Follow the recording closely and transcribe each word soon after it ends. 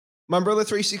Mumbrella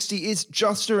 360 is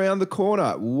just around the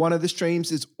corner. One of the streams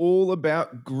is all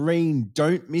about green.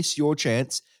 Don't miss your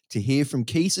chance to hear from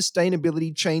key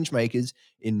sustainability changemakers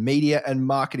in media and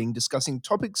marketing discussing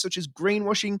topics such as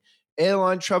greenwashing,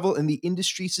 airline travel, and the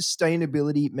industry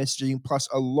sustainability messaging, plus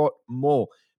a lot more.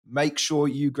 Make sure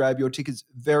you grab your tickets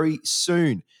very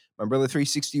soon. Mumbrella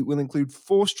 360 will include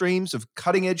 4 streams of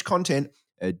cutting-edge content,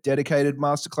 a dedicated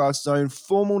masterclass zone,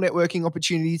 formal networking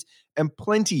opportunities, and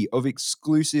plenty of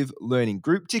exclusive learning.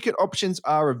 Group ticket options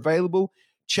are available.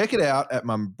 Check it out at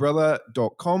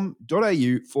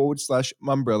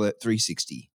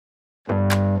mumbrella.com.au/mumbrella360.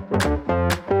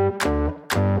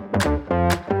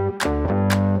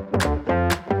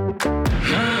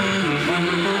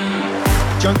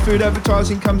 Junk food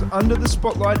advertising comes under the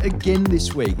spotlight again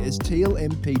this week as Teal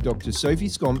MP Dr Sophie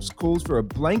Scamps calls for a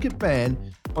blanket ban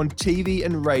on TV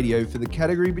and radio for the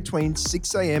category between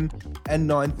 6 a.m. and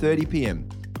 9:30 p.m.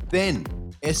 Then,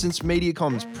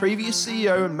 EssenceMediacom's previous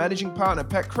CEO and managing partner,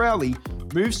 Pat Crowley,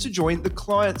 moves to join the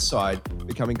client side,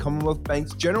 becoming Commonwealth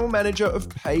Bank's General Manager of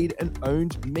Paid and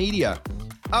Owned Media.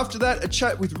 After that, a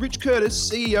chat with Rich Curtis,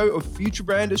 CEO of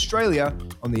FutureBrand Australia,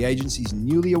 on the agency's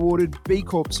newly awarded B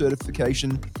Corp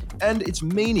Certification and its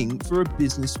meaning for a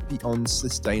business beyond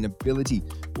sustainability.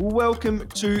 Welcome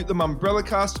to the Mumbrella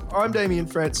Cast. I'm Damien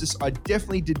Francis. I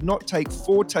definitely did not take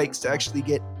 4 takes to actually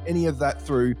get any of that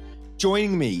through.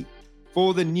 Joining me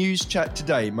for the news chat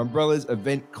today, Mumbrella's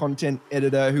event content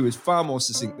editor, who is far more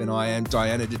succinct than I am,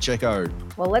 Diana DeCecco.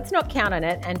 Well, let's not count on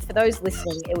it. And for those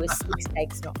listening, it was 6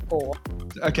 takes, not 4.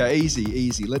 Okay,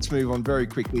 easy. Let's move on very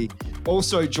quickly.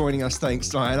 Also joining us, thanks,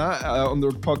 Diana, on the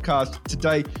podcast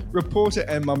today, reporter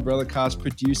and Mumbrella Cast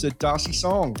producer, Darcy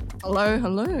Song.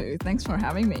 Hello. Thanks for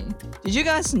having me. Did you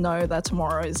guys know that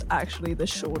tomorrow is actually the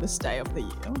shortest day of the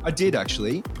year? I did,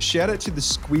 actually. Shout out to the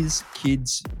Squiz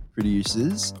Kids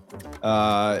producers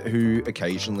who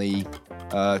occasionally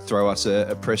throw us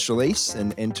a press release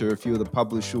and enter a few of the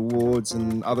Publish Awards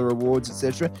and other awards,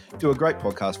 etc. Do a great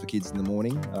podcast for kids in the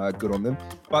morning. Good on them.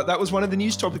 But that was one of the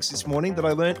news topics this morning that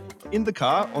I learnt in the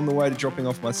car on the way to dropping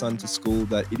off my son to school,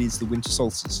 that it is the winter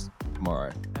solstice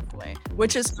tomorrow. Definitely.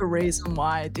 Which is the reason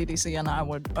why DDC and I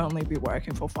would only be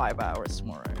working for 5 hours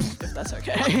tomorrow, if that's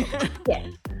okay. Yeah.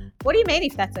 What do you mean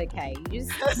if that's okay? You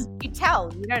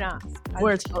tell, you don't ask.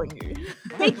 We're telling you.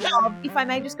 If I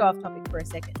may just go off topic for a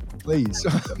second. Please.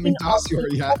 I mean, Darcy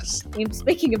already has.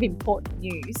 Speaking of important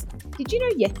news, did you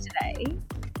know yesterday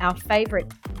our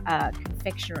favourite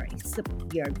confectionery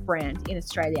brand in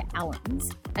Australia,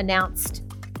 Allen's, announced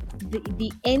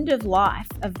the end of life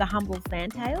of the humble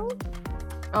fantail?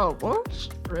 Oh, what?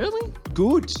 Really?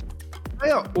 Good.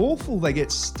 They are awful. They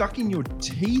get stuck in your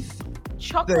teeth.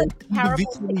 Chocolate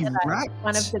caramel together,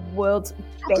 one of the world's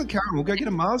chocolate best. caramel. Go get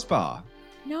a Mars bar.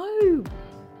 No,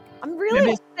 I'm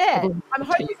really upset. I'm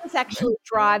hoping this actually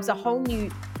drives a whole new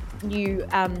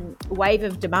wave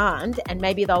of demand, and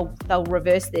maybe they'll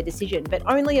reverse their decision. But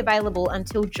only available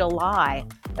until July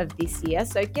of this year.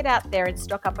 So get out there and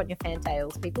stock up on your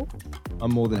fantails, people.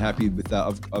 I'm more than happy with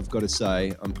that. I've got to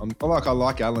say, I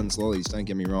like Allen's lollies. Don't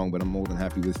get me wrong, but I'm more than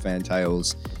happy with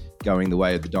fantails going the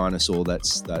way of the dinosaur.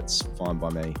 That's fine by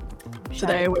me.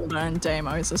 Today we learned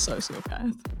Damo is a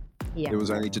sociopath. Yeah. It was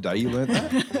only today you learned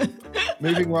that?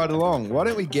 Moving right along, why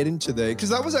don't we get into because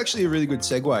that was actually a really good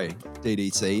segue,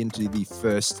 DDC, into the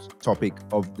first topic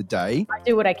of the day. I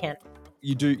do what I can.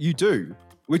 You do,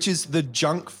 which is the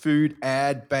junk food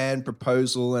ad ban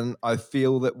proposal. And I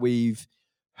feel that we've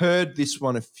heard this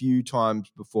one a few times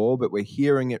before, but we're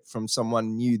hearing it from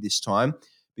someone new this time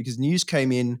because news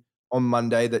came in on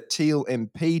Monday that Teal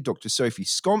MP Dr Sophie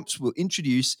Scamps will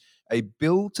introduce a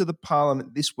bill to the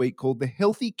Parliament this week called the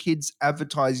Healthy Kids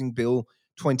Advertising Bill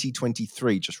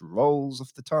 2023. Just rolls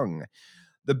off the tongue.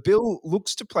 The bill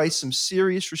looks to place some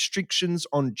serious restrictions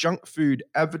on junk food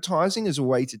advertising as a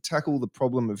way to tackle the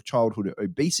problem of childhood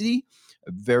obesity,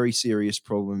 a very serious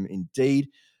problem indeed.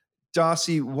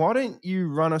 Darcy, why don't you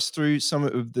run us through some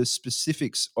of the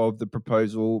specifics of the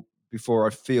proposal before I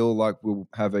feel like we'll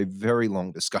have a very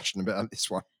long discussion about this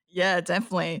one? Yeah,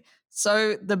 definitely.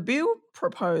 So the bill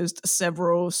proposed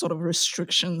several sort of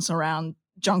restrictions around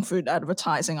junk food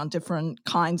advertising on different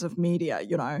kinds of media,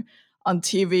 on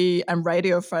TV and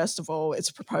radio. First of all, it's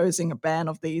proposing a ban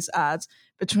of these ads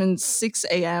between 6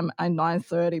 a.m. and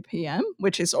 9:30 p.m.,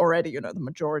 which is already, the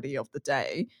majority of the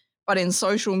day. But in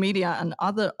social media and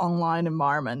other online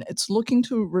environment, it's looking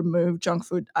to remove junk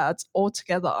food ads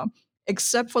altogether,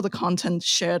 except for the content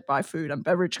shared by food and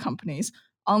beverage companies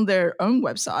on their own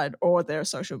website or their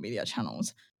social media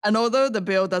channels. And although the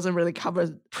bill doesn't really cover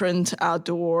print,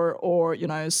 outdoor, or,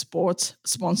 sports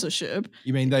sponsorship.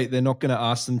 You mean they're not going to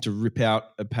ask them to rip out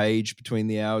a page between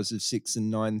the hours of 6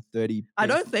 and 9:30? I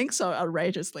don't think so,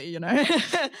 outrageously,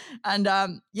 And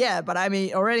but I mean,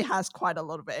 it already has quite a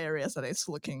lot of areas that it's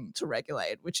looking to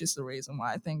regulate, which is the reason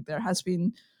why I think there has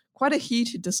been quite a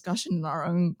heated discussion in our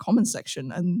own comment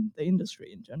section and the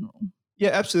industry in general. Yeah,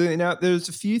 absolutely. Now, there's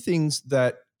a few things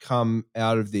that come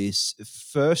out of this.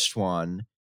 First one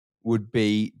would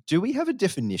be, do we have a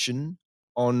definition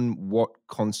on what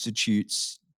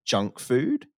constitutes junk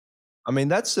food? I mean,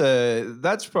 that's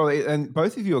probably, and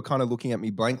both of you are kind of looking at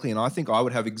me blankly, and I think I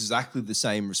would have exactly the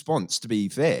same response, to be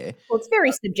fair. Well, it's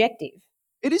very subjective.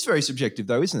 It is very subjective,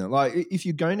 though, isn't it? Like, if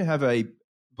you're going to have a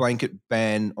blanket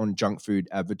ban on junk food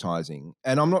advertising,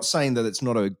 and I'm not saying that it's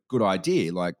not a good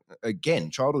idea. Like,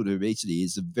 again, childhood obesity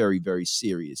is a very, very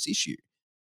serious issue.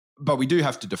 But we do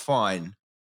have to define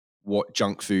what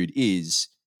junk food is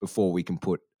before we can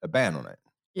put a ban on it.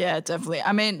 Yeah, definitely.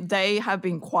 I mean, they have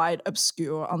been quite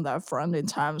obscure on that front in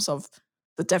terms of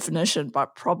the definition,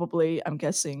 but probably, I'm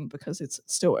guessing, because it's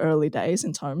still early days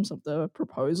in terms of the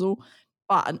proposal.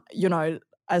 But,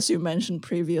 as you mentioned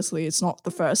previously, it's not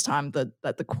the first time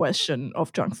that the question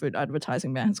of junk food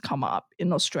advertising ban has come up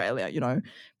in Australia.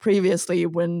 Previously,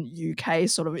 when UK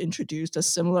sort of introduced a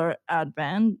similar ad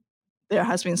ban, there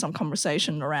has been some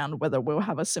conversation around whether we'll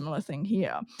have a similar thing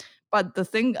here. But the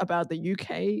thing about the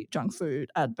UK junk food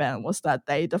ad ban was that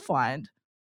they defined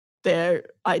their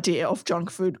idea of junk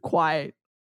food quite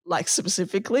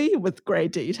specifically with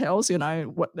great details,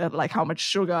 like how much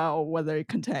sugar or whether it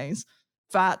contains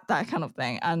fat, that kind of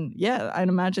thing. And yeah, I'd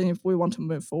imagine if we want to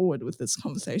move forward with this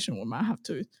conversation, we might have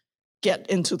to get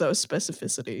into those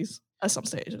specificities at some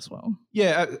stage as well.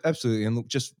 Yeah, absolutely. And look,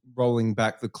 just rolling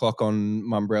back the clock on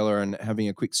Mumbrella and having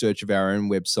a quick search of our own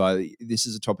website, this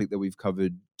is a topic that we've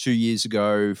covered 2 years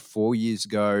ago, 4 years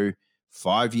ago,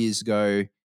 5 years ago.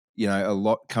 A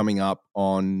lot coming up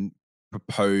on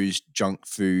proposed junk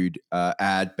food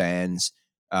ad bans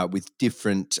with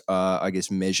different,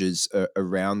 measures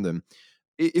around them.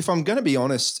 If I'm going to be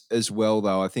honest as well,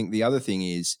 though, I think the other thing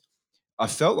is I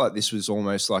felt like this was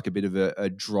almost like a bit of a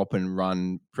drop and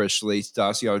run press release.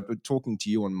 Darcy, I was talking to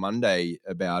you on Monday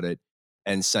about it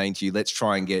and saying to you, let's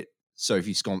try and get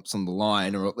Sophie Scamps on the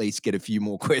line, or at least get a few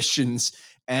more questions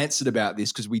answered about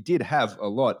this, because we did have a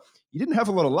lot. You didn't have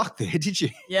a lot of luck there, did you?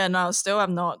 Yeah, no, still have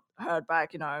not heard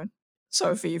back,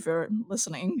 Sophie, if you're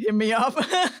listening, hit me up.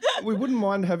 We wouldn't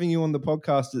mind having you on the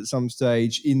podcast at some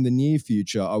stage in the near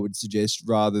future, I would suggest,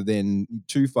 rather than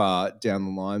too far down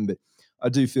the line. But I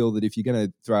do feel that if you're going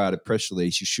to throw out a press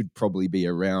release, you should probably be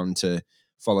around to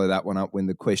follow that one up when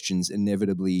the questions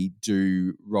inevitably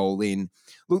do roll in.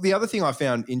 Look, the other thing I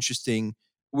found interesting,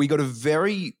 we got a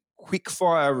very quick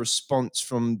fire response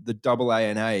from the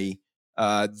AANA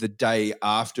the day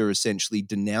after essentially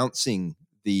denouncing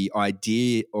the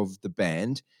idea of the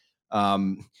ban,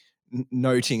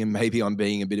 noting, and maybe I'm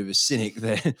being a bit of a cynic,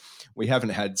 that we haven't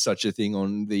had such a thing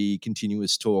on the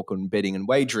continuous talk on betting and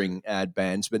wagering ad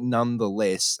bans, but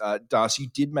nonetheless, Darcy, you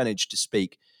did manage to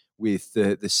speak with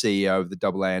the CEO of the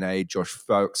AANA, Josh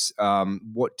Folks.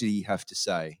 What did he have to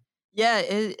say? Yeah,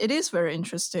 it is very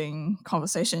interesting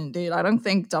conversation indeed. I don't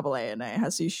think AANA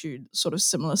has issued sort of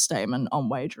similar statement on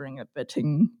wagering and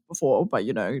betting before, but,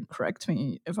 correct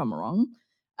me if I'm wrong.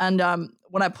 And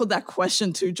when I put that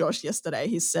question to Josh yesterday,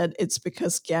 he said it's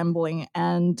because gambling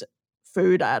and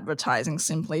food advertising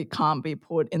simply can't be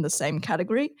put in the same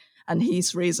category. And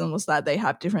his reason was that they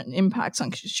have different impacts on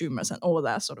consumers and all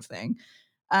that sort of thing.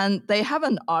 And they have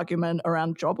an argument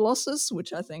around job losses,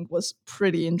 which I think was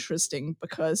pretty interesting,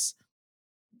 because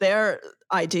their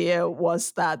idea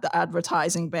was that the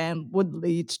advertising ban would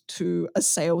lead to a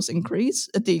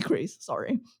decrease,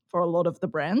 for a lot of the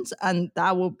brands. And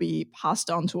that will be passed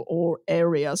on to all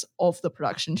areas of the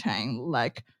production chain,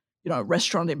 like,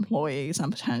 restaurant employees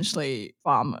and potentially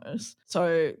farmers.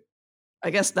 So I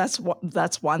guess that's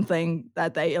one thing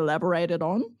that they elaborated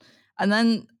on. And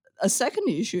then a second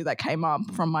issue that came up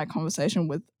from my conversation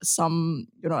with some,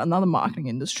 another marketing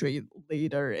industry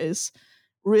leader is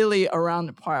really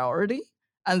around priority.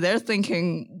 And their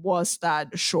thinking was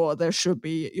that, sure, there should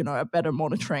be, a better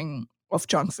monitoring of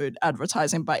junk food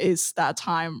advertising, but is that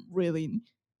time really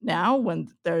now, when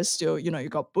there's still, you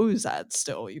got booze ads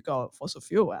still, you got fossil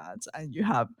fuel ads, and you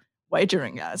have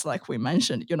wagering ads, like we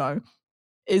mentioned,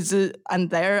 is it? And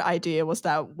their idea was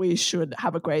that we should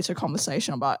have a greater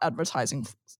conversation about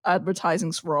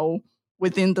advertising's role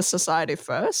within the society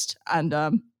first. And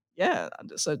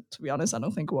so to be honest, I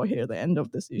don't think we'll hear the end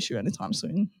of this issue anytime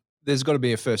soon. There's got to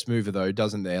be a first mover, though,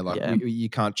 doesn't there? Like, you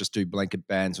can't just do blanket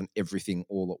bans on everything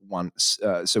all at once.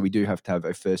 So we do have to have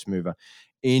a first mover.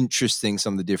 Interesting,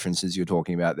 some of the differences you're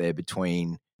talking about there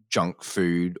between junk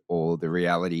food or the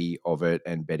reality of it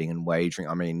and betting and wagering.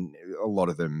 I mean, a lot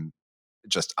of them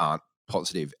just aren't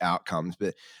positive outcomes.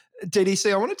 But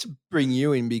DDC, I wanted to bring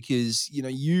you in because,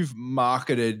 you've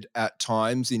marketed at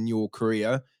times in your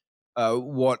career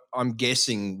what I'm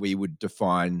guessing we would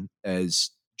define as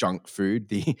junk food,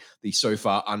 the so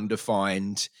far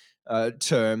undefined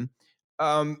term.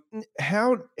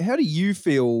 How do you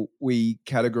feel we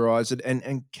categorize it,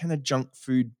 and can a junk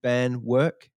food ban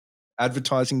work?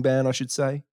 Advertising ban, I should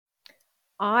say.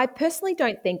 I personally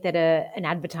don't think that an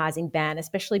advertising ban,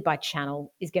 especially by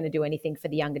channel, is going to do anything for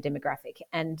the younger demographic.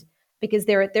 And because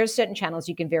there are certain channels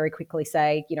you can very quickly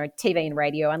say, TV and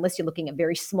radio, unless you're looking at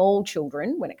very small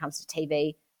children when it comes to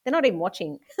TV, they're not even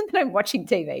watching, they're not watching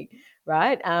TV,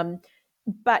 right?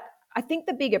 But I think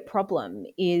the bigger problem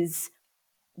is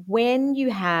when you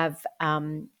have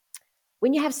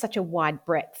such a wide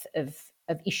breadth of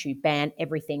issue, ban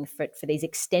everything for these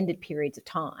extended periods of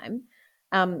time,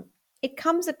 it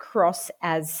comes across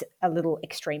as a little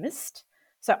extremist.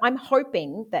 So I'm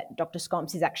hoping that Dr.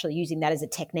 Scamps is actually using that as a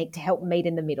technique to help meet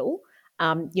in the middle.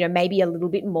 Maybe a little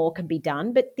bit more can be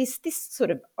done, but this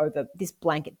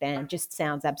blanket ban just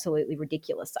sounds absolutely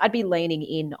ridiculous. I'd be leaning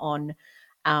in on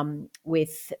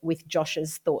with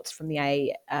Josh's thoughts from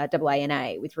the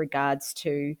AANA with regards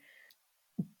to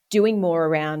doing more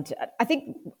around. I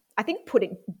think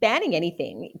banning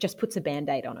anything just puts a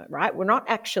Band-Aid on it, right? We're not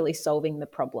actually solving the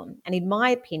problem. And in my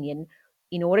opinion,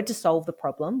 in order to solve the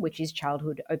problem, which is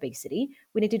childhood obesity,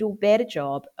 we need to do a better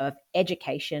job of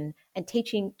education and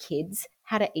teaching kids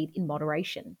how to eat in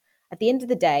moderation. At the end of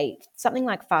the day, something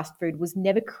like fast food was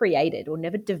never created or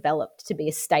never developed to be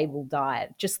a stable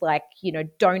diet, just like,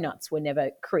 donuts were never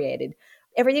created.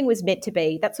 Everything was meant to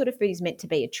be, that sort of food is meant to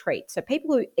be a treat. So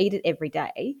people who eat it every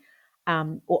day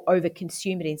or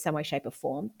over-consume it in some way, shape or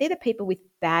form, they're the people with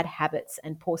bad habits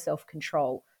and poor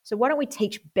self-control. So why don't we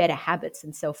teach better habits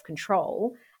and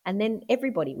self-control, and then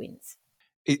everybody wins?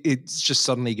 It's just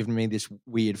suddenly given me this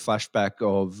weird flashback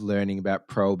of learning about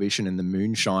prohibition and the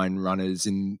moonshine runners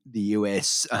in the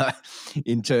US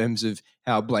in terms of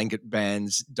how blanket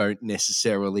bans don't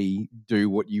necessarily do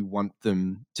what you want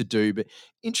them to do. But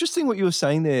interesting what you were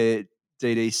saying there,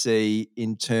 DDC,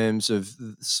 in terms of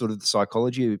sort of the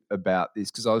psychology about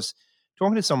this, because I was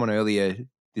talking to someone earlier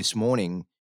this morning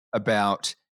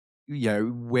about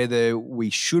whether we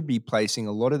should be placing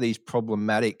a lot of these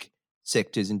problematic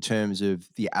sectors in terms of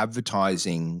the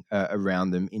advertising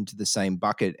around them into the same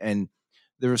bucket. And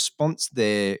the response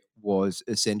there was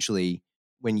essentially,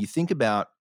 when you think about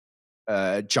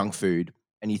junk food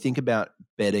and you think about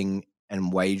betting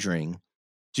and wagering,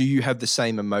 do you have the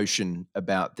same emotion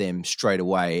about them straight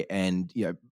away? And,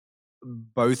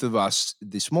 both of us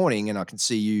this morning, and I can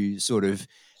see you sort of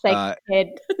shake the head.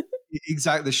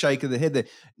 Exactly, the shake of the head there.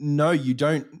 No, you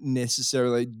don't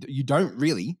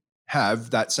really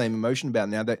have that same emotion about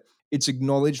now that it's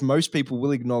acknowledged. Most people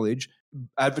will acknowledge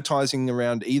advertising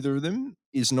around either of them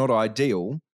is not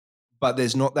ideal, but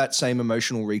there's not that same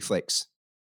emotional reflex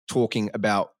talking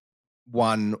about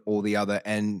one or the other.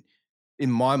 And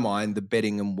in my mind, the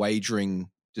betting and wagering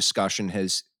discussion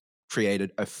has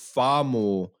created a far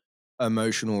more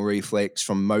emotional reflex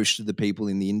from most of the people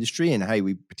in the industry. And hey,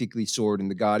 we particularly saw it in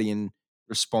the Guardian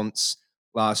response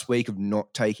last week of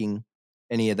not taking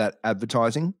any of that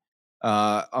advertising.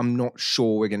 I'm not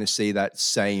sure we're going to see that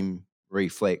same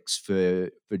reflex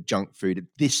for junk food at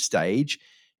this stage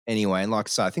anyway. And like I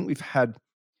say, I think we've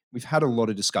had a lot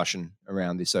of discussion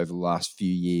around this over the last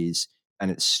few years,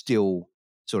 and it's still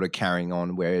sort of carrying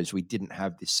on, whereas we didn't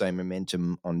have this same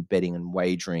momentum on betting and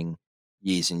wagering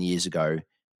years and years ago.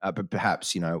 But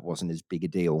perhaps, it wasn't as big a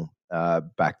deal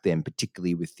back then,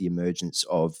 particularly with the emergence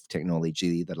of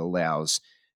technology that allows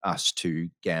us to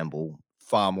gamble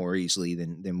far more easily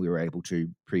than we were able to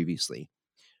previously.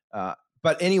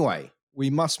 But anyway, we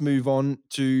must move on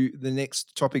to the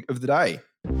next topic of the day.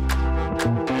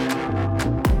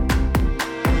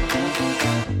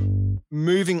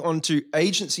 Moving on to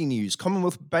agency news.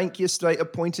 Commonwealth Bank yesterday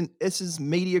appointed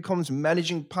EssenceMediacom's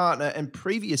managing partner and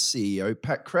previous CEO,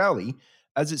 Pat Crowley,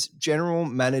 as its general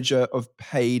manager of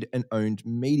paid and owned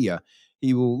media.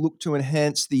 He will look to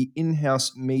enhance the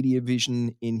in-house media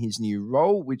vision in his new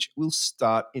role, which will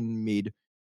start in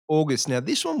mid-August. Now,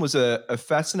 this one was a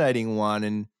fascinating one,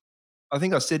 and I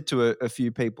think I said to a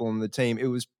few people on the team, it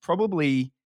was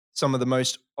probably some of the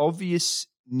most obvious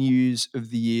news of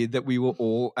the year that we were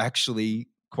all actually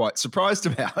quite surprised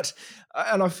about.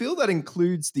 And I feel that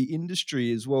includes the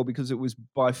industry as well, because it was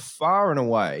by far and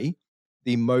away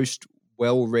the most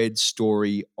well-read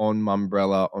story on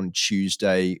Mumbrella on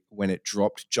Tuesday when it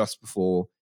dropped just before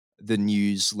the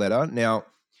newsletter. Now,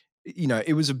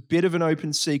 it was a bit of an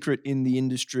open secret in the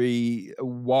industry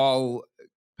while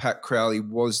Pat Crowley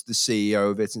was the CEO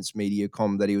of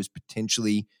EssenceMediacom that he was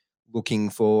potentially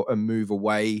looking for a move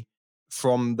away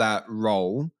from that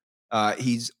role.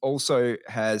 He's also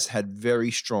has had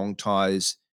very strong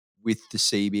ties with the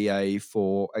CBA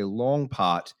for a long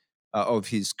part of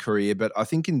his career. But I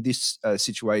think in this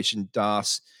situation,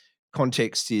 Das,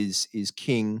 context is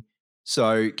king.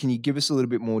 So can you give us a little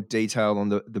bit more detail on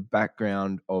the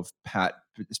background of Pat,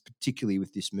 particularly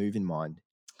with this move in mind?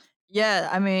 Yeah,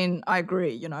 I mean, I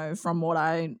agree. From what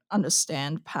I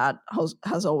understand, Pat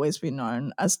has always been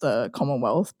known as the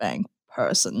Commonwealth Bank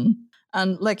person.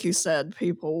 And like you said,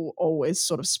 people always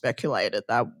sort of speculated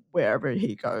that wherever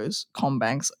he goes,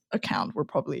 CommBank's account will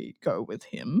probably go with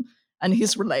him. And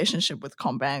his relationship with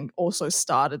CommBank also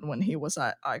started when he was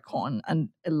at Icon, and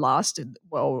it lasted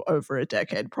well over a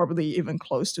decade, probably even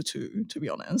close to two, to be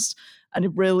honest. And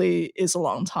it really is a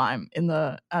long time in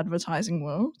the advertising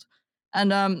world.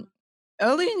 And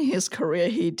early in his career,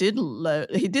 he did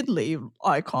leave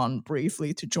Icon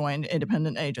briefly to join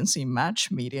independent agency Match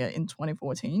Media in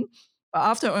 2014. But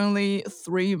after only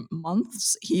 3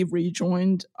 months, he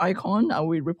rejoined Icon. And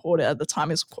we reported at the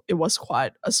time it was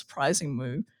quite a surprising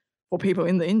move for people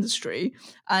in the industry.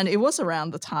 And it was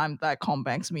around the time that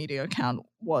CommBank's media account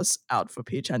was out for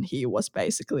pitch, and he was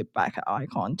basically back at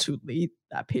Icon to lead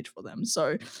that pitch for them.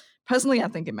 So personally, I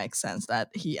think it makes sense that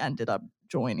he ended up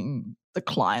joining the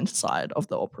client side of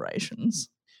the operations.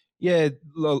 Yeah,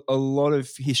 a lot of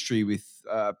history with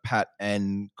Pat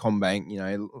and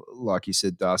CommBank. Like you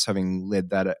said, Das, having led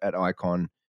that at Icon,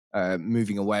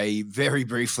 moving away very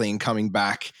briefly and coming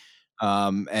back,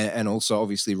 and also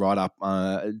obviously right up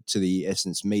to the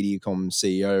EssenceMediacom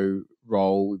CEO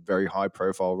role, very high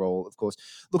profile role, of course.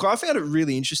 Look, I found it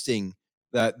really interesting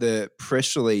that the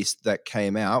press release that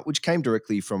came out, which came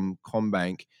directly from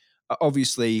CommBank,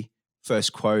 obviously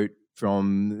first quote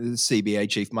from the CBA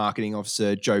Chief Marketing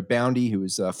Officer Joe Boundy, who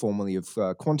was formerly of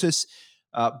Qantas,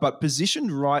 but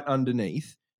positioned right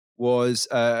underneath was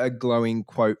a glowing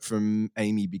quote from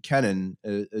Amy Buchanan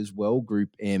as well, Group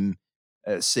M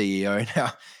CEO.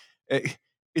 Now,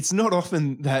 it's not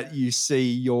often that you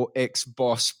see your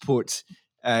ex-boss put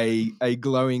a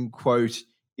glowing quote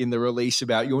in the release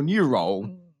about your new role,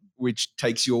 which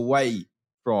takes you away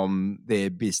from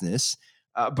their business.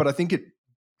 But I think it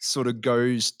sort of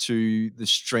goes to the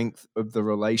strength of the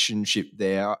relationship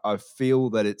there. I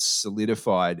feel that it's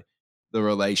solidified the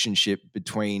relationship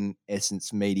between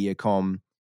EssenceMediacom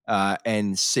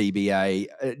and CBA.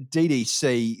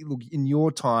 DDC, look, in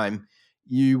your time,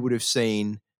 you would have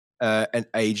seen an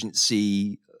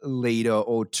agency leader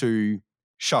or two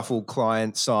shuffle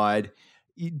client side.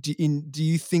 Do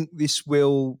you think this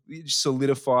will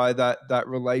solidify that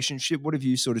relationship? What have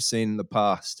you sort of seen in the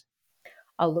past?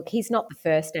 Oh, look, he's not the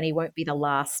first and he won't be the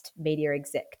last media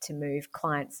exec to move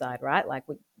client side, right? Like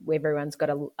everyone's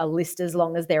got a list as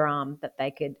long as their arm that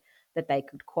they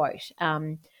could quote.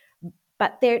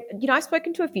 But there, I've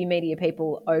spoken to a few media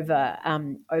people over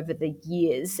the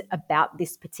years about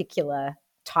this particular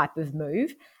type of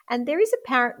move, and there is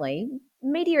apparently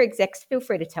media execs. Feel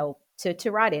free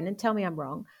to write in and tell me I'm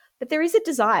wrong, but there is a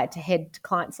desire to head to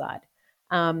client side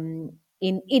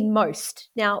in most.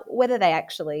 Now, whether they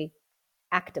actually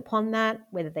act upon that,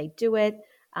 whether they do it,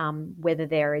 whether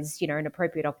there is, an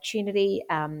appropriate opportunity,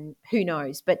 who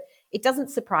knows? But it doesn't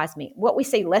surprise me. What we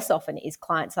see less often is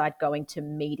client side going to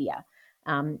media.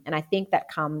 And I think that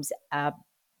comes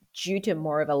due to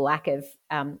more of a lack of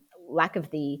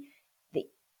the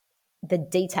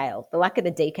detail, the lack of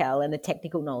the detail and the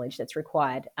technical knowledge that's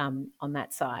required on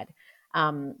that side.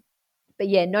 But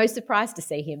yeah, no surprise to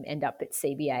see him end up at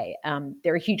CBA.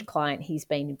 They're a huge client. He's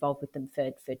been involved with them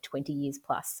for 20 years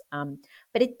plus.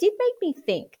 But it did make me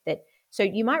think that, so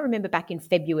you might remember back in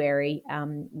February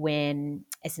when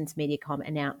EssenceMediacom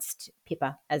announced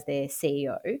Pippa as their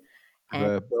CEO.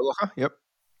 Yep.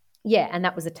 Yeah, and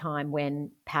that was a time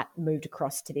when Pat moved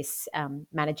across to this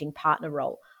managing partner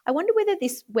role. I wonder whether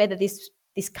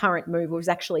this current move was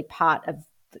actually part of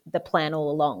the plan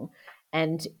all along.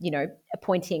 And,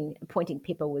 appointing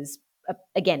Pippa was,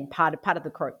 again, part of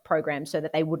the program so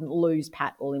that they wouldn't lose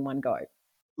Pat all in one go.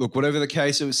 Look, whatever the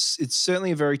case, it's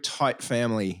certainly a very tight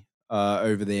family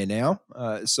over there now.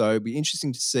 So it'd be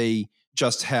interesting to see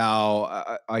just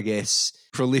how, I guess,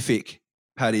 prolific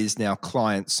Pat is now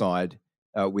client side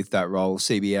with that role.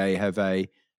 CBA have a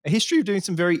a history of doing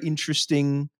some very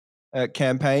interesting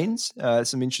campaigns,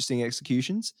 some interesting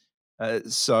executions.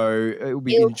 So it will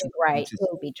be It'll interesting. be great.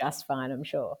 It'll be just fine, I'm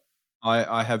sure.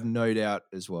 I have no doubt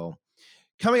as well.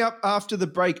 Coming up after the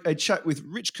break, a chat with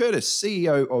Rich Curtis,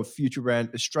 CEO of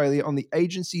FutureBrand Australia, on the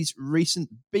agency's recent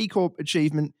B Corp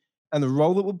achievement and the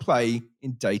role it will play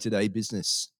in day-to-day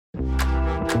business.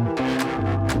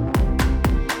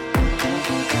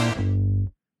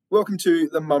 Welcome to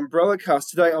the Mumbrella Cast.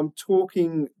 Today I'm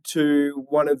talking to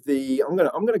one of the, I'm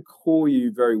going to call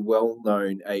you very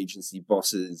well-known agency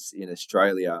bosses in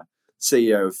Australia,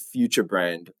 CEO of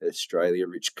FutureBrand Australia,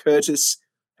 Rich Curtis.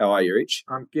 How are you, Rich?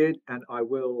 I'm good, and I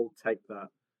will take that.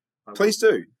 Please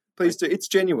do. Please do. It's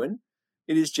genuine.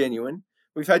 It is genuine.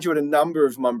 We've had you at a number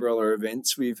of Mumbrella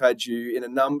events. We've had you in a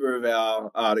number of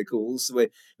our articles.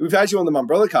 We've had you on the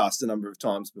Mumbrella Cast a number of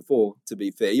times before, to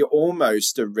be fair. You're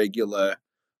almost a regular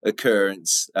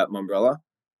occurrence at Mumbrella.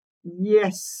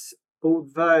 Yes,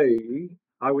 although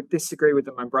I would disagree with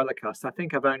the Mumbrella Cast. I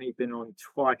think I've only been on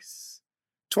twice.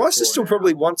 Twice is still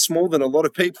probably once more than a lot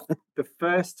of people. The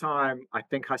first time, I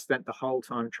think I spent the whole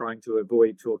time trying to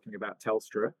avoid talking about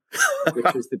Telstra,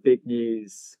 which was the big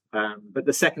news. But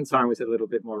the second time was a little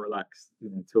bit more relaxed,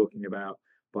 talking about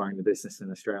buying the business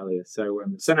in Australia. So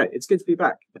no, it's good to be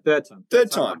back. A third time.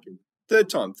 Third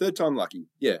time lucky.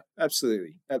 Yeah,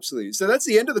 absolutely. So that's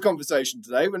the end of the conversation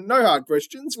today. With no hard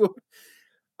questions.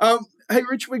 Hey,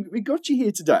 Rich, we got you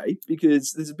here today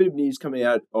because there's a bit of news coming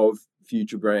out of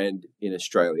FutureBrand in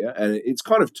Australia, and it's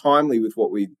kind of timely with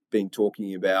what we've been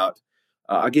talking about,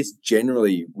 I guess,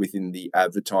 generally within the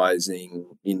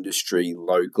advertising industry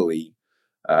locally.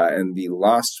 And the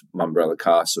last Mumbrella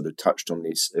Cast sort of touched on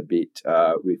this a bit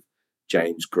with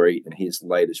James Greet and his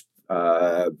latest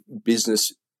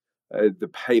business, the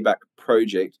Payback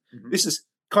Project. Mm-hmm. This is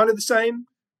kind of the same,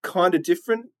 kind of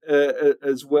different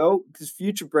as well, because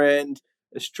FutureBrand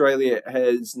Australia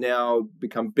has now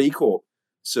become B Corp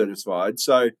certified.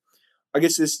 So I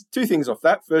guess there's two things off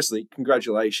that. Firstly,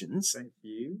 congratulations. Thank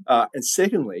you. And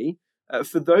secondly,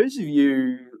 for those of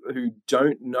you who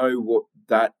don't know what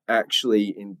that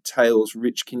actually entails,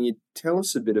 Rich, can you tell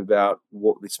us a bit about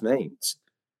what this means?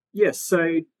 Yes,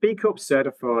 so B Corp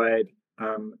certified,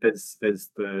 as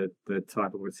the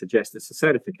title would suggest, it's a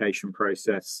certification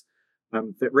process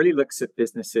that really looks at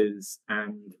businesses,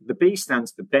 and the B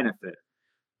stands for benefit,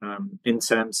 in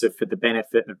terms of for the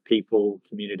benefit of people,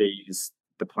 communities,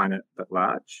 the planet at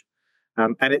large.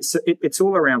 And it's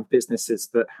all around businesses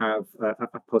that have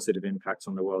a positive impact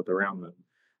on the world around them.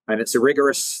 And it's a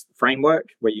rigorous framework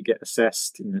where you get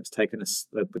assessed. It's taken us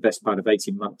the best part of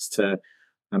 18 months to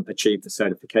achieve the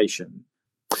certification.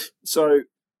 So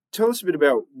tell us a bit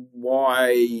about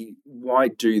why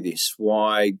do this?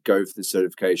 Why go for the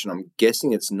certification? I'm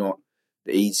guessing it's not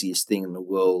the easiest thing in the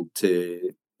world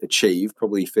to achieve,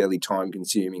 probably fairly time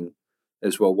consuming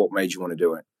as well. What made you want to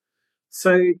do it?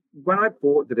 So when I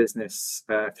bought the business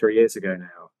 3 years ago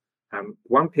now,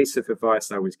 one piece of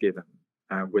advice I was given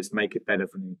was make it better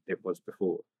than it was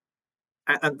before.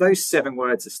 And those 7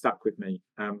 words are stuck with me,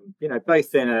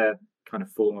 both in a kind of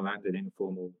formal and an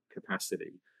informal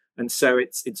capacity. And so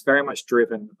it's very much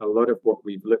driven a lot of what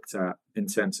we've looked at in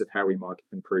terms of how we might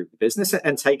improve the business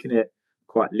and taken it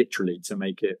quite literally to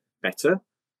make it better.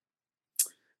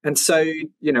 And so,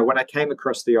 when I came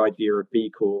across the idea of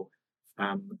B Corp,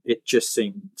 it just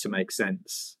seemed to make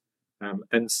sense.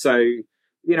 And so,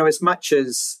 as much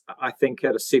as I think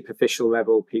at a superficial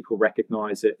level, people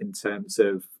recognize it in terms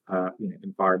of,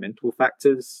 environmental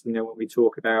factors, when we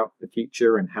talk about the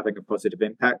future and having a positive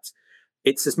impact,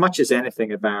 it's as much as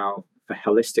anything about a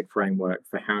holistic framework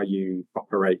for how you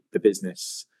operate the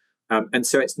business. And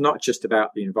so it's not just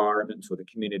about the environment or the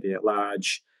community at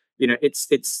large.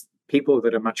 It's people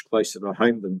that are much closer to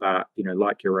home than that,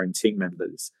 like your own team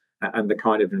members, and the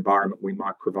kind of environment we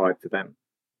might provide for them.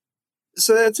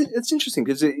 So it's interesting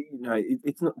because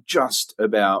it's not just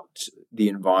about the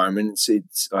environment.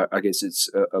 I guess it's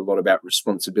a lot about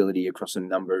responsibility across a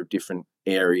number of different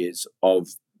areas of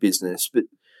business. But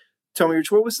tell me,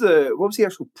 Rich, what was the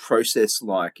actual process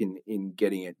like in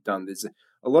getting it done? There's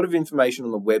a lot of information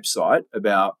on the website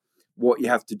about what you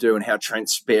have to do and how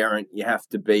transparent you have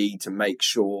to be to make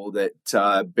sure that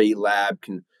B Lab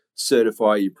can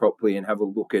certify you properly and have a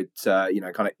look at kind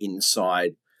of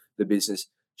inside the business.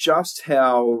 Just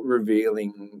how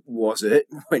revealing was it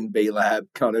when B Lab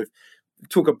kind of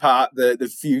took apart the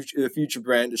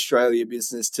FutureBrand Australia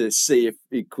business to see if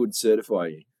it could certify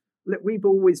you? Look, we've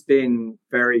always been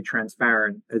very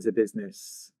transparent as a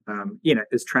business,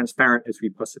 as transparent as we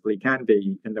possibly can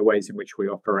be in the ways in which we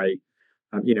operate,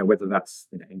 whether that's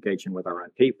engaging with our own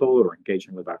people or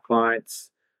engaging with our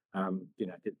clients.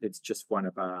 It's just one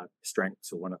of our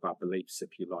strengths or one of our beliefs,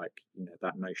 if you like,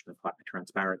 that notion of hyper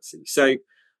transparency. So,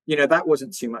 that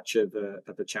wasn't too much of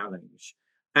a challenge.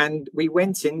 And we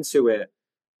went into it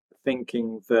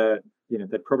thinking that,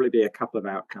 there'd probably be a couple of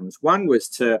outcomes. One was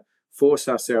to force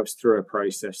ourselves through a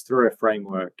process, through a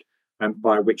framework,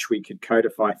 by which we could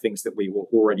codify things that we were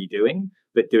already doing,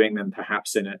 but doing them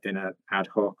perhaps in a ad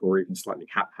hoc or even slightly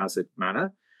haphazard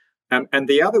manner. And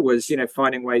the other was,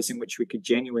 finding ways in which we could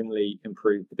genuinely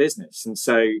improve the business. And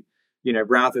so,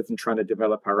 rather than trying to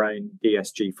develop our own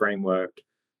ESG framework,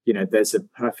 there's a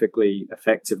perfectly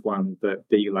effective one that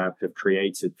B Lab have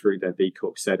created through their B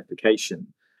Corp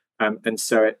certification. And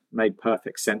so it made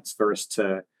perfect sense for us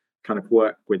to kind of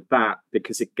work with that,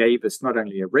 because it gave us not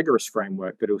only a rigorous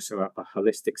framework, but also a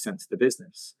holistic sense of the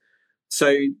business.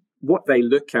 So what they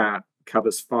look at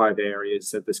covers 5 areas.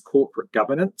 So there's corporate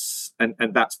governance, and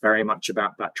that's very much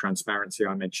about that transparency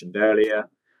I mentioned earlier,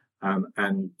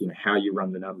 and how you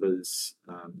run the numbers.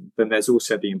 Then there's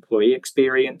also the employee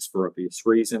experience for obvious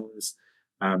reasons,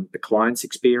 the client's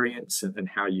experience and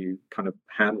how you kind of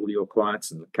handle your clients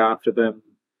and look after them.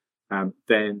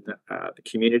 Then the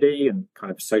community and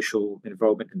kind of social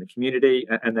involvement in the community,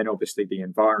 and then obviously the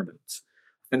environment.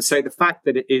 And so the fact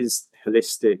that it is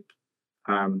holistic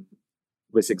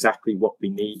was exactly what we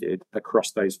needed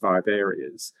across those 5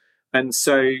 areas. And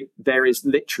so there is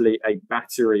literally a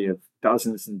battery of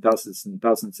dozens and dozens and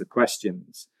dozens of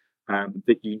questions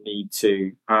that you need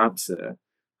to answer.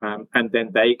 And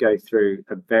then they go through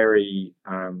a very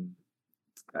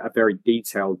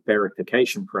detailed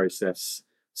verification process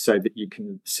so that you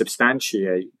can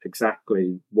substantiate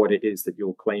exactly what it is that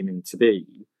you're claiming to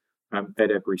be at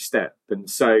every step. And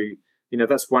so,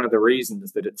 that's one of the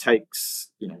reasons that it takes,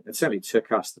 it certainly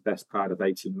took us the best part of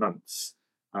 18 months.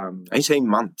 18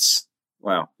 months.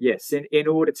 Wow. Yes, in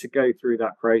order to go through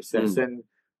that process and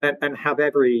have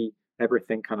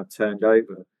everything kind of turned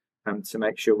over to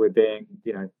make sure we're being,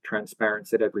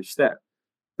 transparent at every step.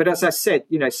 But as I said,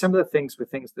 some of the things were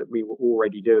things that we were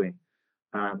already doing.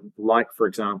 Like, for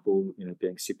example,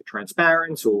 being super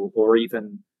transparent or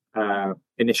even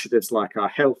initiatives like our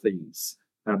healthies.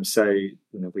 So,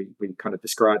 we kind of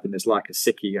describe them as like a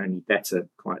sickie, only better,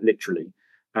 quite literally.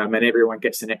 And everyone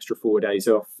gets an extra 4 days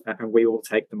off, and we all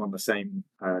take them on the same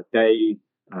day,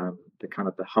 the kind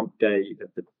of the hump day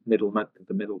of the middle month of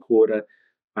the middle quarter.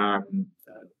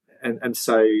 And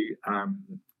so,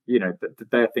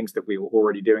 there are things that we were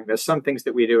already doing. There's some things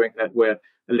that we're doing that were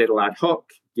a little ad hoc,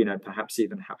 perhaps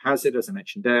even haphazard, as I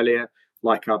mentioned earlier,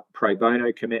 like our pro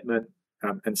bono commitment.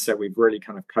 And so we've really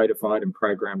kind of codified and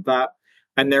programmed that.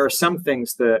 And there are some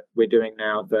things that we're doing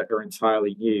now that are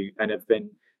entirely new and have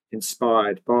been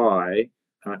inspired by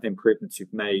improvements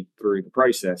we've made through the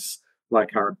process,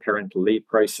 like our parental leave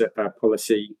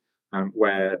policy,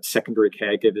 where secondary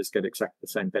caregivers get exactly the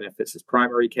same benefits as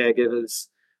primary caregivers,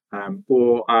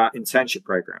 or our internship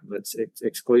program that's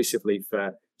exclusively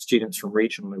for students from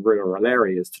regional and rural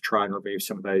areas to try and remove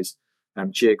some of those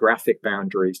geographic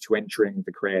boundaries to entering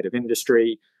the creative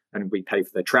industry. And we pay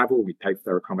for their travel, we pay for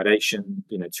their accommodation,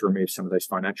 to remove some of those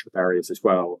financial barriers as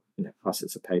well, plus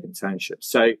it's a paid internship.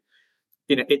 So,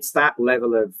 it's that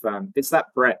level of, it's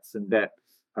that breadth and depth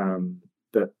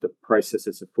that the process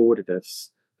has afforded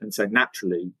us. And so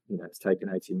naturally, it's taken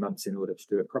 18 months in order to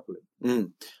do it properly.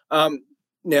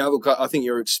 Now, look, I think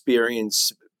your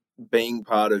experience being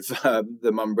part of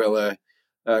the Mumbrella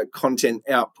content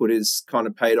output is kind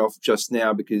of paid off just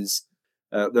now, because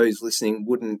those listening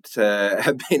wouldn't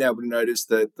have been able to notice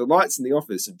that the lights in the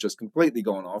office have just completely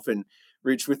gone off. And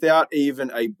Rich, without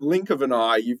even a blink of an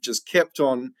eye, you've just kept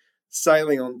on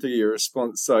sailing on to your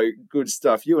response. So good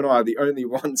stuff. You and I are the only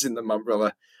ones in the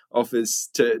Mumbrella office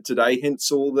today,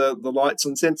 hence all the lights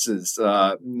and sensors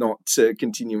not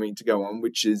continuing to go on,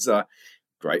 which is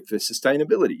great for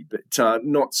sustainability, but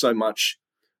not so much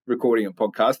recording a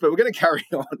podcast. But we're going to carry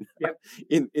on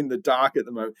in the dark at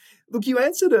the moment. Look, you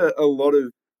answered a lot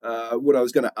of what I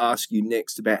was going to ask you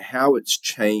next about how it's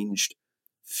changed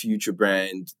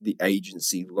FutureBrand, the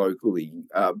agency locally.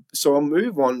 So I'll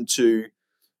move on to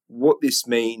what this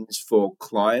means for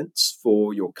clients,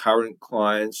 for your current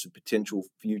clients, for potential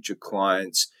future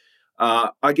clients.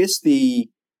 I guess the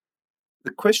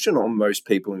question on most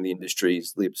people in the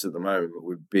industry's lips at the moment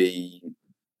would be,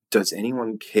 does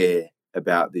anyone care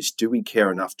about this? Do we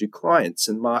care enough? Do clients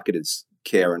and marketers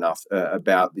care enough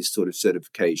about this sort of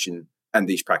certification and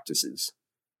these practices?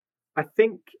 I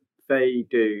think they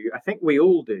do. I think we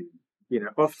all do.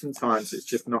 Oftentimes it's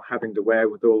just not having the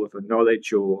wherewithal of the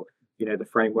knowledge or, the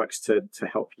frameworks to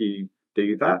help you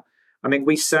do that. I mean,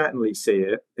 we certainly see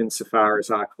it insofar as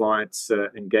our clients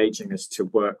are engaging us to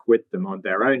work with them on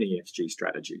their own ESG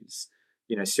strategies.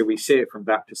 So we see it from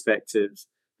that perspective.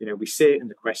 We see it in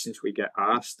the questions we get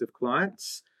asked of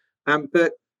clients.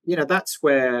 But that's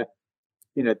where,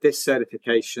 this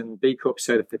certification, B Corp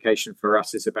certification for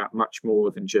us is about much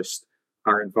more than just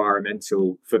our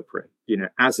environmental footprint.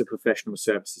 As a professional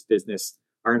services business,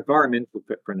 our environmental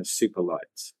footprint is super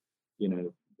light.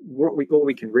 All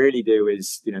we can really do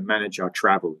is, manage our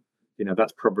travel.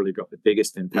 That's probably got the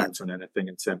biggest impact on anything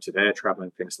in terms of air travel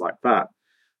and things like that.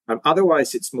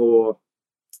 Otherwise, it's more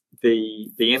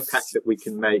the impact that we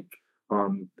can make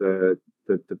on the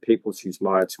people whose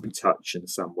lives we touch in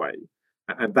some way.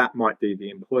 And that might be the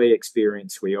employee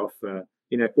experience we offer,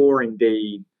 or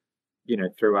indeed,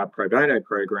 through our pro bono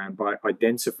program, by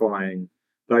identifying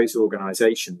those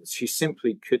organizations who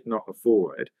simply could not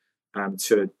afford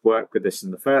to work with us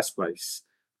in the first place,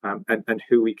 and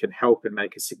who we can help and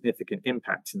make a significant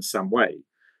impact in some way.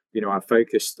 Our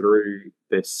focus through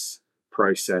this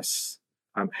process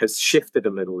has shifted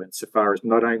a little insofar as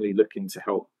not only looking to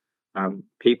help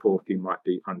people who might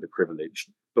be underprivileged,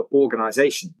 but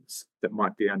organizations that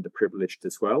might be underprivileged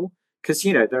as well. Because,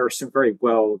 there are some very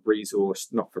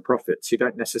well-resourced not-for-profits who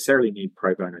don't necessarily need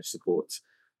pro bono support.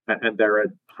 And there are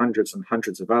hundreds and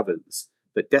hundreds of others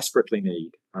that desperately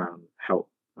need help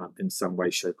in some way,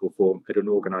 shape or form at an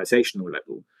organizational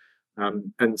level.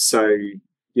 And so,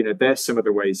 there's some of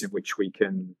the ways in which we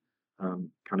can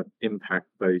kind of impact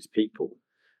those people.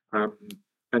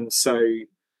 And so,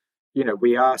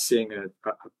 we are seeing a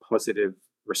positive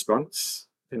response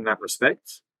in that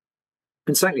respect.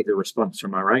 And certainly the response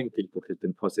from our own people has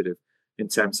been positive in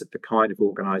terms of the kind of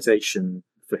organization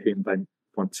for whom they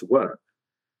want to work.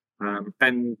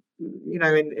 And,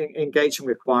 in engaging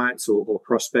with clients or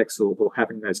prospects or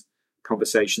having those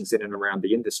conversations in and around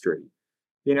the industry,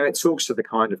 it talks to the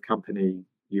kind of company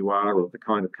you are or the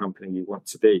kind of company you want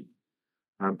to be.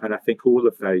 And I think all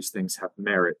of those things have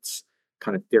merits,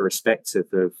 kind of irrespective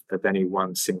of any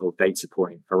one single data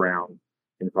point around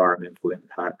environmental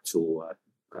impact or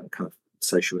kind of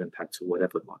social impact or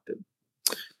whatever it might be.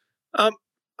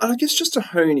 I guess just to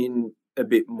hone in a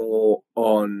bit more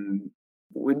on,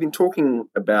 we've been talking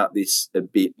about this a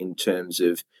bit in terms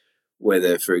of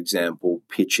whether, for example,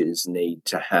 pitches need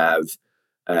to have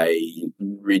a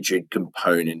rigid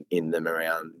component in them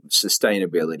around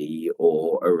sustainability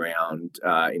or around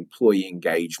employee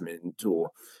engagement or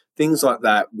things like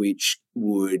that, which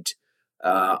would,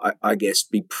 I guess,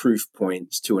 be proof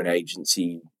points to an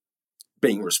agency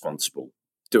being responsible,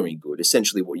 doing good,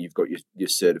 essentially what you've got your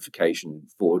certification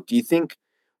for. Do you think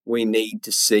we need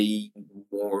to see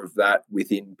more of that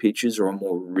within pitches, or a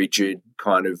more rigid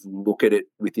kind of look at it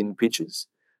within pitches?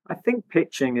 I think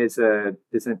pitching is an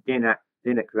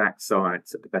inexact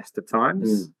science at the best of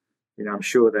times. I'm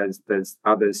sure there's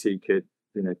others who could,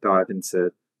 dive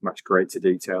into much greater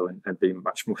detail and be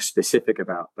much more specific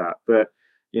about that. But,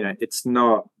 it's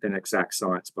not an exact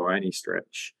science by any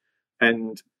stretch.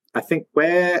 And I think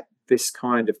where this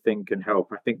kind of thing can help,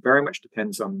 I think very much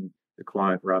depends on the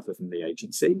client rather than the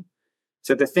agency.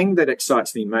 So the thing that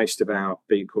excites me most about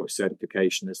B Corp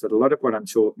certification is that a lot of what I'm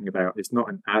talking about is not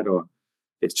an add-on.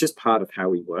 It's just part of how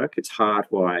we work. It's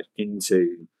hardwired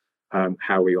into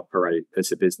how we operate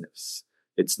as a business.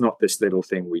 It's not this little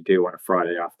thing we do on a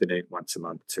Friday afternoon once a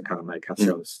month to kind of make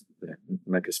ourselves,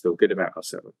 make us feel good about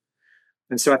ourselves.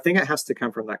 And so I think it has to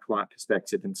come from that client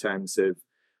perspective in terms of,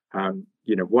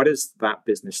 what does that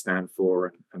business stand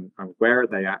for, and where are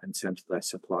they at in terms of their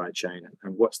supply chain,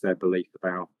 and what's their belief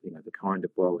about, the kind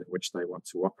of world in which they want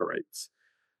to operate.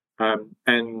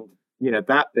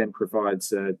 That then provides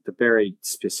the very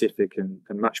specific and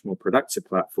much more productive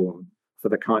platform for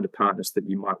the kind of partners that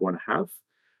you might want to have.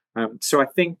 So I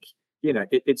think,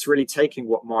 it's really taking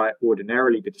what might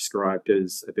ordinarily be described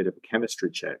as a bit of a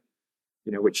chemistry check,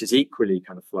 which is equally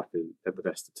kind of fluffy at the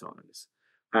best of times.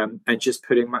 And just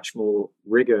putting much more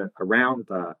rigor around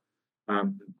that,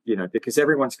 because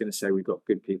everyone's going to say we've got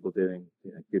good people doing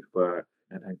good work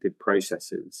and good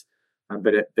processes,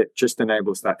 but it just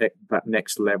enables that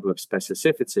next level of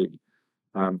specificity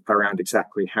around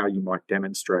exactly how you might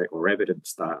demonstrate or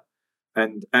evidence that.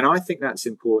 And I think that's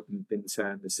important in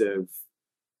terms of,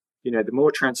 the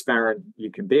more transparent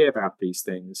you can be about these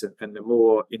things and the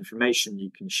more information you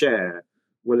can share,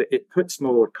 well, it puts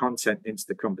more content into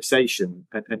the conversation,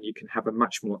 and you can have a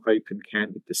much more open,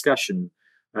 candid discussion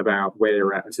about where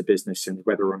you're at as a business and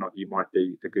whether or not you might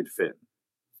be a good fit.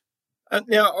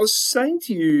 Now, I was saying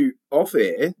to you off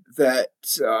air that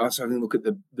I was having a look at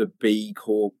the B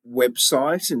Corp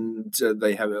website, and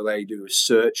they do a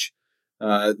search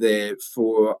there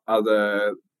for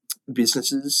other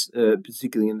businesses,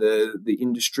 particularly in the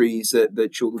industries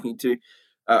that you're looking to.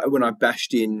 When I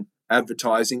bashed in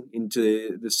advertising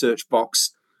into the search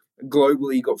box,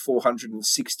 globally got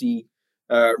 460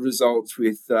 results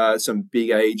with some big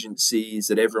agencies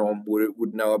that everyone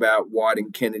would know about, White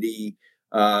and Kennedy,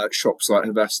 shops like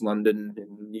Havas London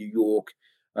and New York,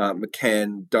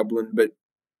 McCann, Dublin. But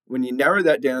when you narrow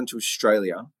that down to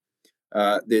Australia,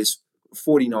 there's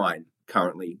 49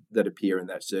 currently that appear in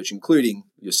that search, including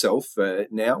yourself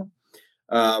now.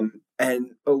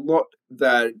 And a lot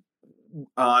that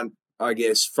aren't, I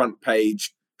guess, front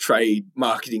page trade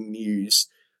marketing news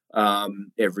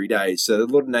every day. So a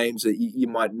lot of names that you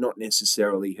might not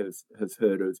necessarily have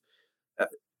heard of.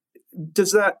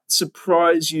 Does that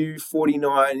surprise you,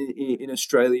 49 in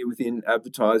Australia within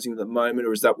advertising at the moment,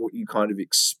 or is that what you kind of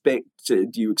expect? Do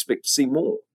you expect to see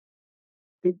more?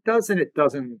 It does and it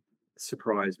doesn't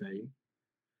surprise me.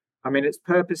 I mean, it's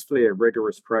purposefully a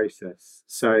rigorous process.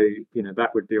 So, that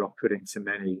would be off-putting to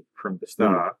many from the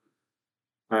start.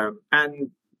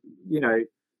 And,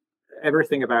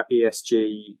 everything about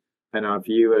ESG and our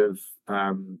view of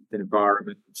the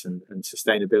environment and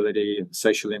sustainability and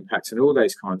social impacts and all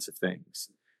those kinds of things,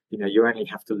 you only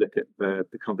have to look at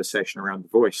the conversation around the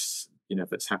voice,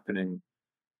 that's happening,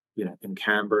 in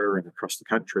Canberra and across the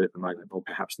country at the moment, or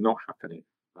perhaps not happening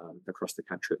across the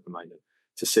country at the moment,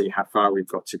 to see how far we've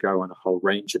got to go on a whole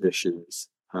range of issues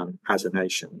as a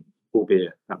nation,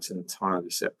 albeit that's an entirely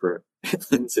separate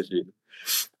interview.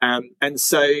 And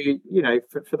so,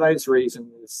 for those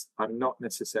reasons, I'm not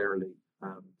necessarily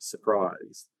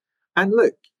surprised. And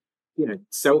look,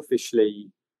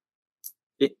 selfishly,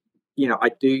 I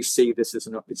do see this as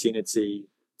an opportunity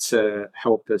to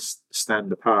help us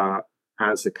stand apart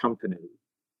as a company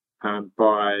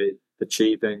by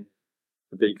achieving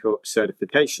the B Corp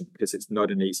certification, because it's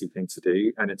not an easy thing to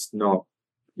do, and it's not,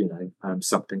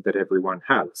 something that everyone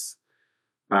has.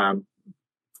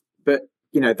 But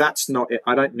that's not it.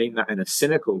 I don't mean that in a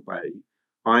cynical way.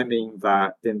 I mean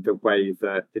that in the way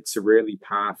that it's a really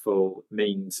powerful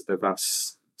means of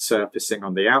us surfacing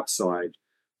on the outside,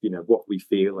 what we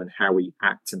feel and how we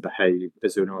act and behave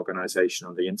as an organization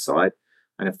on the inside.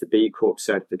 And if the B Corp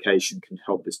certification can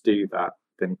help us do that,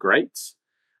 then great.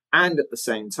 And at the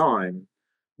same time,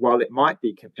 while it might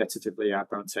be competitively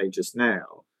advantageous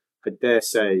now, I dare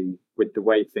say with the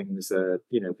way things are,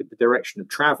 with the direction of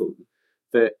travel,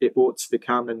 that it ought to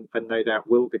become, and no doubt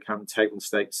will become, table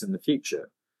stakes in the future.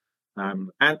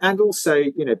 And also,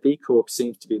 B Corp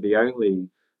seems to be the only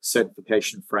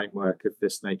certification framework of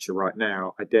this nature right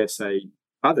now. I dare say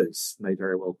others may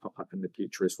very well pop up in the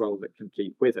future as well that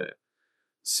compete with it.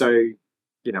 So,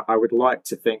 I would like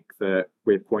to think that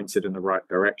we're pointed in the right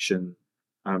direction,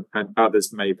 and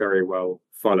others may very well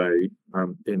follow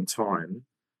in time.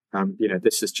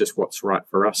 This is just what's right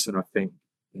for us, and I think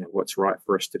what's right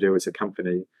for us to do as a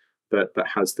company that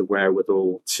has the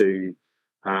wherewithal to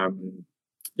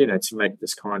to make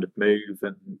this kind of move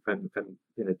and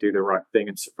do the right thing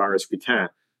insofar as we can.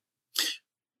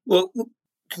 Well, look,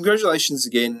 congratulations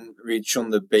again, Rich, on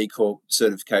the B Corp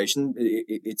certification.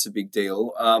 It's a big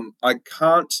deal. I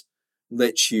can't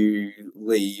let you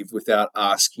leave without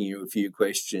asking you a few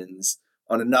questions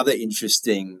on another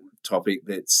interesting topic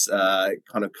that's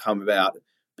kind of come about,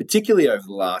 particularly over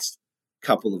the last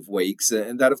couple of weeks,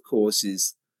 and that, of course,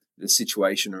 is the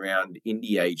situation around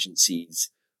indie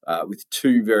agencies with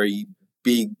two very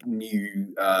big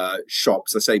new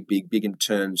shops. I say big in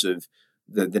terms of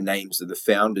the names of the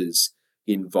founders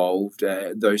involved.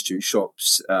 Those two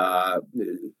shops,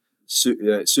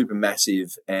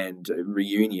 Supermassive and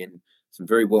Reunion, some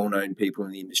very well-known people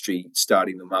in the industry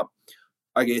starting them up.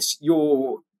 I guess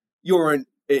you're an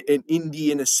indie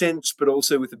in a sense, but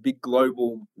also with a big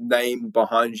global name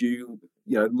behind you.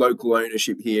 Local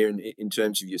ownership here in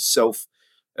terms of yourself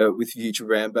with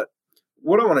FutureBrand. But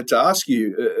what I wanted to ask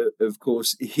you, of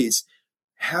course, is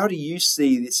how do you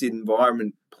see this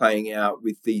environment playing out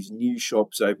with these new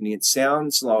shops opening? It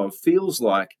sounds like, feels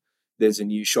like there's a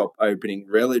new shop opening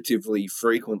relatively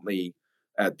frequently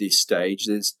at this stage.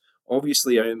 There's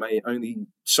obviously only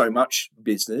so much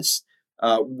business.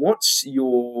 What's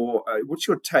your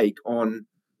take on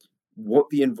what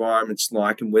the environment's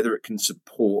like and whether it can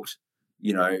support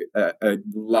a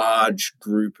large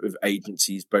group of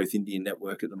agencies, both Indian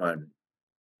network at the moment?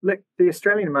 Look, the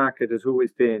Australian market has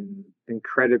always been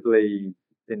incredibly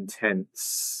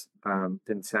intense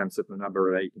in terms of the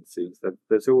number of agencies.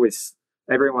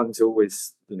 Everyone's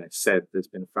always said there's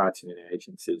been far too many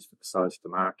agencies for the size of the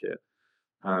market.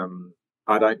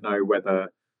 I don't know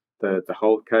whether the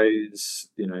holdcos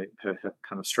have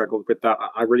kind of struggled with that.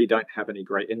 I really don't have any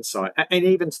great insight, and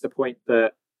even to the point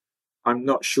that I'm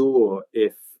not sure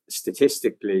if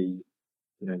statistically,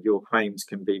 your claims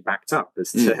can be backed up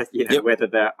as to whether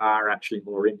there are actually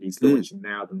more indies launching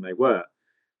now than they were.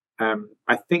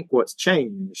 I think what's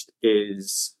changed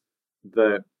is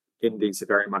that indies are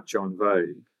very much on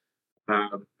vogue.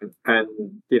 And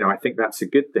I think that's a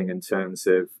good thing in terms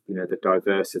of the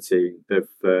diversity of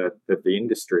the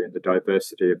industry and the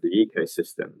diversity of the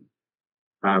ecosystem.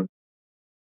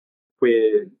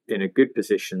 We're in a good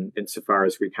position insofar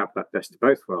as we have that best of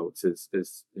both worlds, as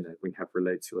we have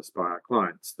relayed to us by our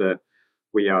clients, that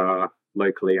we are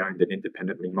locally owned and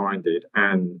independently minded,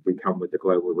 and we come with the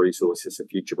global resources of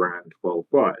FutureBrand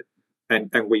worldwide.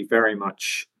 And we very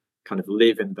much kind of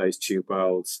live in those two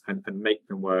worlds and make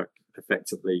them work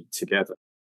effectively together.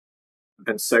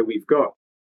 And so we've got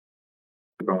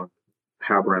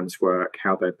how brands work,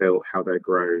 how they're built, how they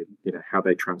grow, how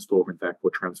they transform and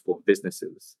therefore transform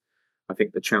businesses. I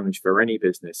think the challenge for any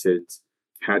business is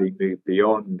how do you move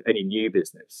beyond any new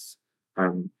business?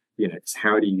 It's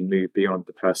how do you move beyond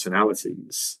the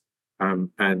personalities,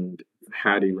 and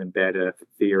how do you embed a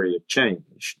theory of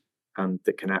change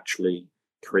that can actually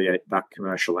create that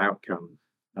commercial outcome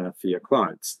for your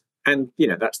clients. And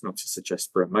that's not to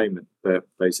suggest for a moment that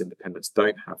those independents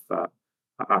don't have that.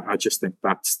 I just think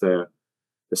that's the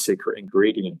secret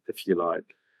ingredient, if you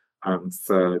like,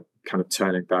 for kind of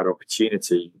turning that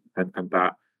opportunity and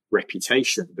that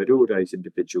reputation that all those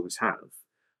individuals have.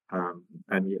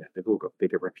 And they've all got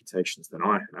bigger reputations than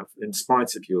I have, in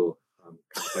spite of your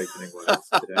kind of opening words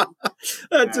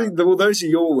today. Well, those are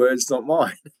your words, not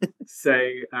mine. So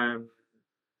I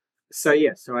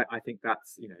think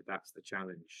that's the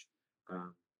challenge,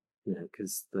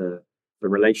 because the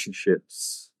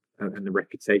relationships and the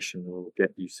reputation will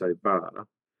get you so far.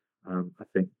 I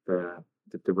think the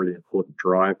really important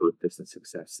driver of business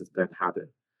success is then having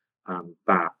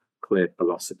that clear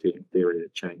philosophy and theory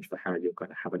of change for how you're going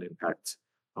to have an impact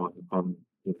on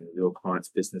your clients'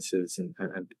 businesses and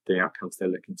the outcomes they're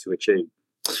looking to achieve.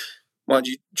 Mind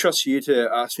you, trust you to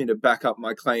ask me to back up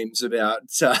my claims about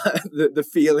the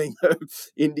feeling of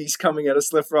indies coming at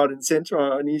us left, right and centre.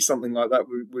 I knew something like that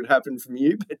would happen from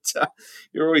you, but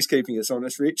you're always keeping us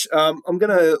honest, Rich. I'm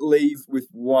going to leave with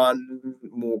one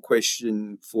more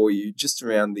question for you, just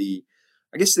around the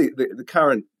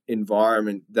current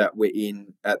environment that we're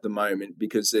in at the moment,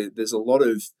 because there's a lot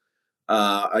of,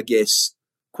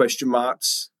 question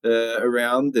marks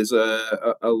around. There's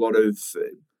a lot of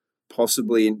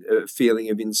possibly a feeling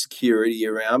of insecurity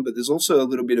around, but there's also a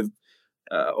little bit of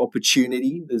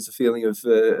opportunity. There's a feeling of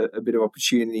a bit of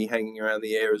opportunity hanging around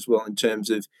the air as well, in terms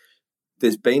of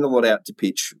there's been a lot out to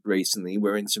pitch recently.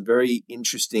 We're in some very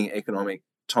interesting economic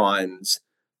times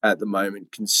at the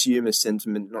moment. Consumer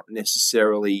sentiment not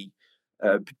necessarily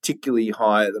particularly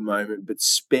high at the moment, but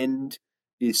spend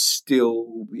is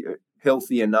still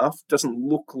healthy enough. Doesn't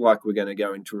look like we're going to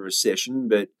go into a recession,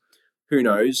 but who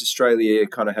knows? Australia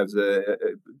kind of has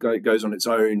goes on its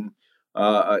own,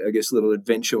 little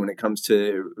adventure when it comes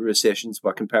to recessions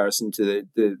by comparison to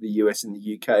the US and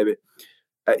the UK.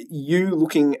 But you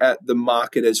looking at the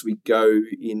market as we go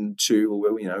into,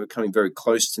 we're coming very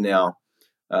close to now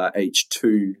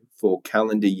H2 for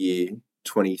calendar year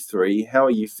 23. How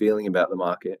are you feeling about the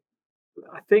market?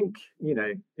 I think,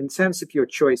 in terms of your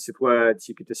choice of words,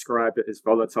 you could describe it as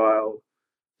volatile,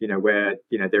 where,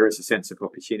 there is a sense of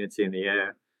opportunity in the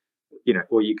air,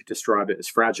 or you could describe it as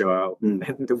fragile,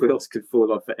 and the wheels could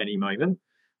fall off at any moment.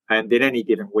 And in any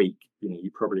given week,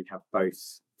 you probably have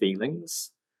both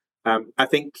feelings. I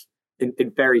think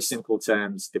in very simple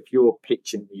terms, if you're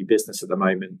pitching new business at the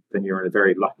moment, then you're in a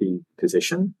very lucky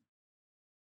position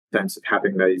in terms of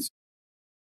having those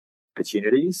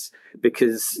opportunities,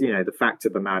 because, the fact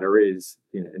of the matter is,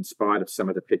 in spite of some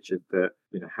of the pitches that,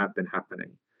 have been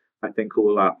happening, I think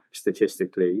all up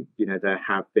statistically, there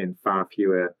have been far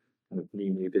fewer kind of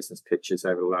new business pitches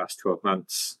over the last 12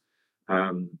 months.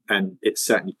 And it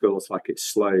certainly feels like it's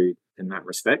slowed in that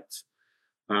respect.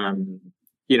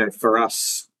 For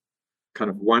us, kind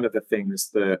of one of the things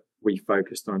that we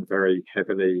focused on very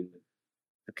heavily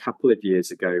a couple of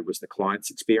years ago was the client's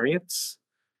experience,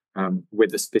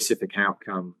 with a specific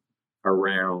outcome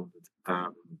around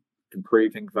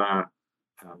improving that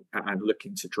and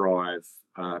looking to drive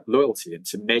loyalty and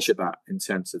to measure that in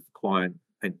terms of client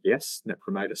NPS, Net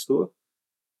Promoter Score.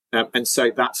 And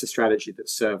so that's a strategy that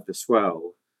served us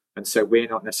well. And so we're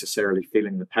not necessarily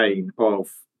feeling the pain of,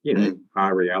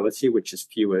 our reality, which is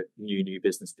fewer new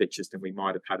business pitches than we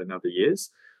might have had in other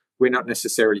years. We're not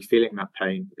necessarily feeling that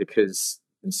pain because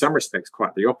in some respects,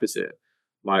 quite the opposite.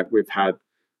 Like we've had,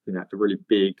 a really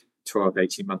big 12,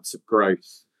 18 months of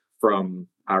growth from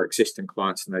our existing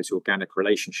clients and those organic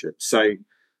relationships. So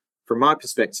from my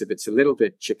perspective, it's a little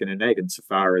bit chicken and egg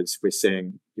insofar as we're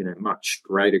seeing, much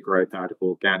greater growth out of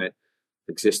organic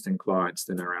existing clients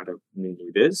than are out of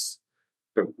new biz.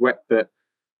 But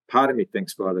part of me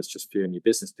thinks, well, there's just fewer new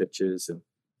business pitches and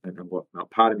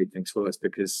whatnot. Part of me thinks, well, it's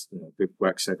because we've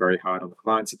worked so very hard on the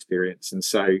client's experience. And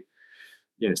so,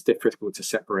 it's difficult to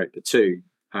separate the two.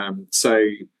 So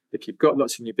if you've got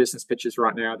lots of new business pitches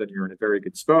right now, then you're in a very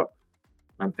good spot.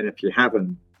 And if you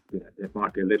haven't, it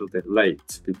might be a little bit late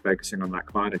to be focusing on that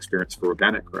client experience for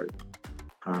organic growth.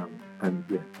 I'm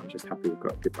just happy we've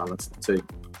got a good balance of the two.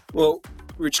 Well,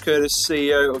 Rich Curtis,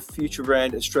 CEO of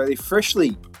FutureBrand Australia,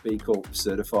 freshly B Corp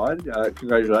certified.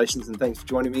 Congratulations and thanks for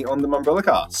joining me on the Mumbrella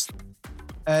Cast.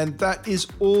 And that is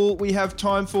all we have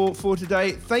time for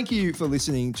today. Thank you for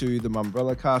listening to the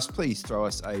Mumbrella Cast. Please throw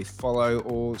us a follow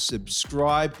or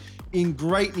subscribe. In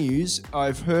great news,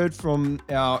 I've heard from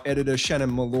our editor,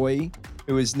 Shannon Malloy,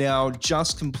 who has now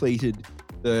just completed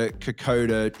the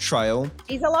Kokoda Trail.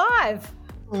 He's alive.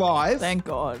 Thank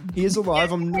God. He is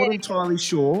alive. I'm not entirely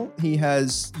sure he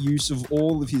has use of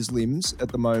all of his limbs at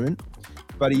the moment,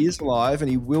 but he is alive and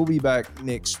he will be back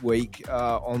next week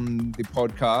on the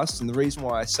podcast. And the reason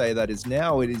why I say that is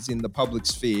now it is in the public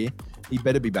sphere. He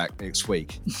better be back next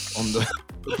week on the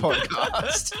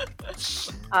podcast.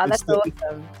 That's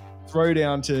awesome. Throw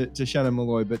down to Shannon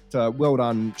Malloy, but well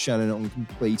done, Shannon, on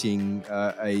completing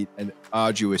an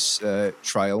arduous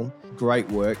trail. Great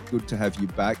work. Good to have you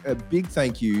back. A big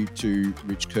thank you to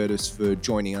Rich Curtis for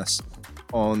joining us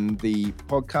on the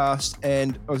podcast,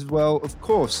 and as well, of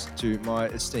course, to my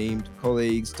esteemed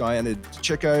colleagues, Diana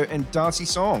Checo and Darcy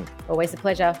Song. Always a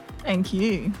pleasure. Thank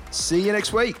you. See you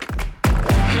next week.